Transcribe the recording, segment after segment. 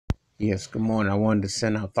Yes, good morning. I wanted to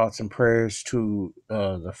send out thoughts and prayers to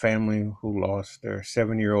the family who lost their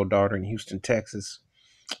 7-year-old daughter in Houston, Texas.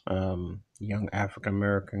 Young African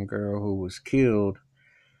American girl who was killed,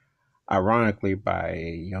 ironically, by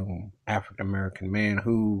a young African American man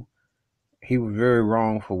who he was very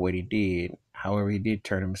wrong for what he did. However, he did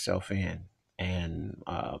turn himself in, and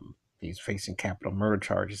he's facing capital murder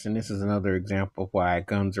charges. And this is another example of why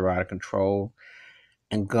guns are out of control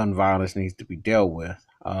and gun violence needs to be dealt with.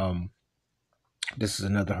 This is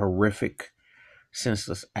another horrific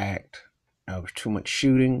senseless act of too much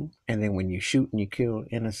shooting, and then when you shoot and you kill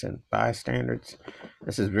innocent bystanders.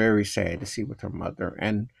 This is very sad to see with her mother,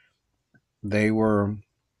 and they were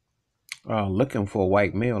looking for a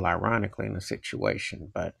white male, ironically, in the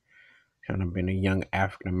situation, but kind of been a young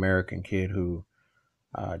African American kid who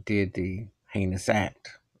did the heinous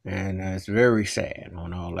act, and it's very sad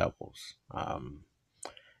on all levels.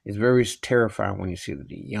 It's very terrifying when you see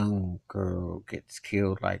that a young girl gets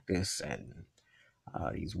killed like this, and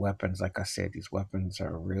these weapons, like I said, these weapons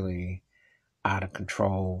are really out of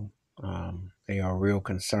control. They are a real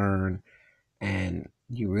concern, and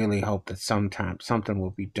you really hope that sometime something will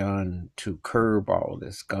be done to curb all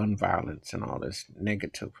this gun violence and all this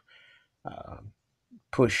negative uh,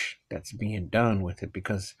 push that's being done with it.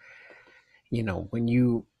 Because when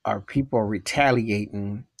you are people are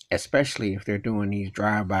retaliating, especially if they're doing these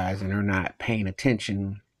drive-bys and they're not paying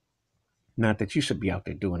attention. Not that you should be out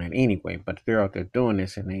there doing it anyway, but if they're out there doing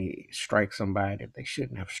this and they strike somebody that they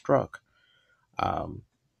shouldn't have struck, um,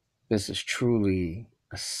 this is truly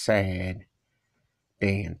a sad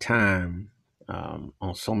day and time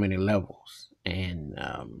on so many levels. And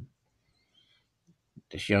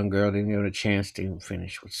this young girl didn't get a chance to even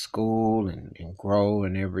finish with school and grow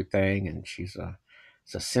and everything. And it's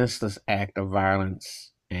a senseless act of violence.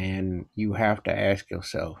 And you have to ask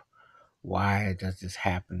yourself, why does this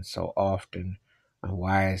happen so often? And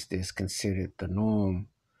why is this considered the norm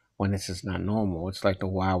when this is not normal? It's like the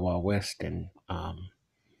Wild Wild West. And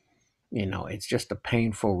it's just a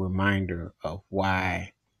painful reminder of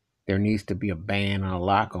why there needs to be a ban and a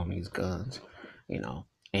lock on these guns, you know,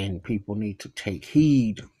 and people need to take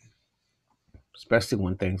heed, especially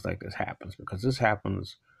when things like this happens, because this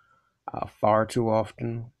happens far too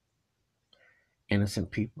often.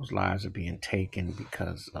 Innocent people's lives are being taken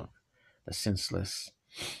because of the senseless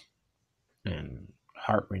and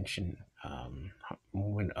heart wrenching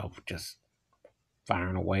movement of just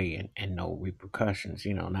firing away and no repercussions,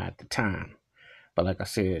 not at the time. But like I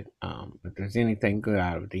said, if there's anything good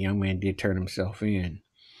out of it, the young man did turn himself in,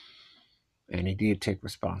 and he did take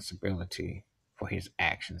responsibility for his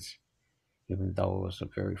actions, even though it was a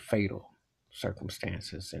very fatal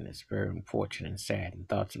circumstances, and it's very unfortunate and sad. And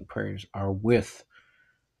thoughts and prayers are with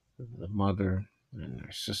the mother and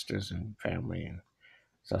her sisters and family. And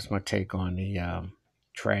so that's my take on the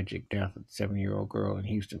tragic death of the 7-year-old girl in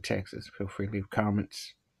Houston, Texas. Feel free to leave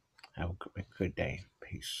comments. Have a good day.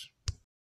 Peace.